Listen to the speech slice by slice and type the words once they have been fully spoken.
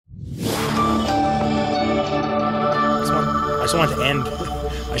just want it to end.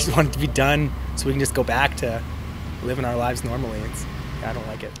 I just want it to be done so we can just go back to living our lives normally. I don't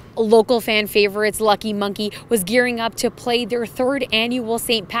like it. Local fan favorites Lucky Monkey was gearing up to play their 3rd annual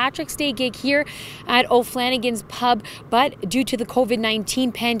St. Patrick's Day gig here at O'Flanagan's Pub, but due to the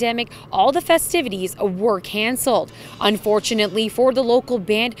COVID-19 pandemic, all the festivities were canceled. Unfortunately for the local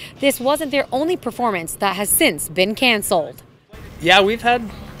band, this wasn't their only performance that has since been canceled. Yeah, we've had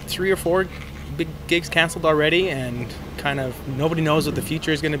 3 or 4 big gigs canceled already, and kind of nobody knows what the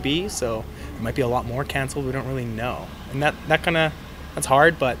future is going to be, so there might be a lot more canceled. We don't really know, and that's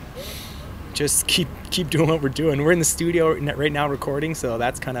hard, but just keep doing what we're doing. We're in the studio right now recording, so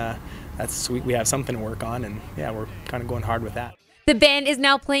that's sweet. We have something to work on, and yeah, we're kind of going hard with that. The band is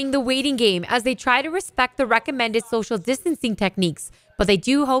now playing the waiting game as they try to respect the recommended social distancing techniques, but they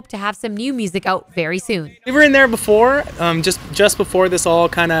do hope to have some new music out very soon. We were in there before, just before this all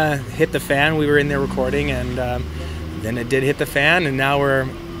kind of hit the fan. We were in there recording, and then it did hit the fan, and now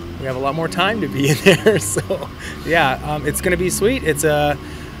we have a lot more time to be in there. So yeah, it's going to be sweet. It's going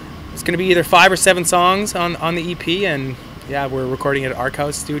to be either 5 or 7 songs on the EP, and yeah, we're recording it at Arc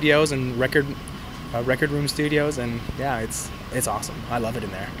House Studios and Record Room Studios, and yeah, it's awesome. I love it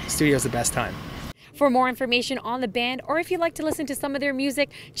in there. Studio's the best time. For more information on the band, or if you'd like to listen to some of their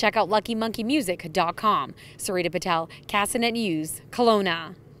music, check out luckymonkeymusic.com. Sarita Patel, Castanet News,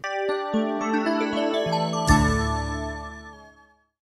 Kelowna.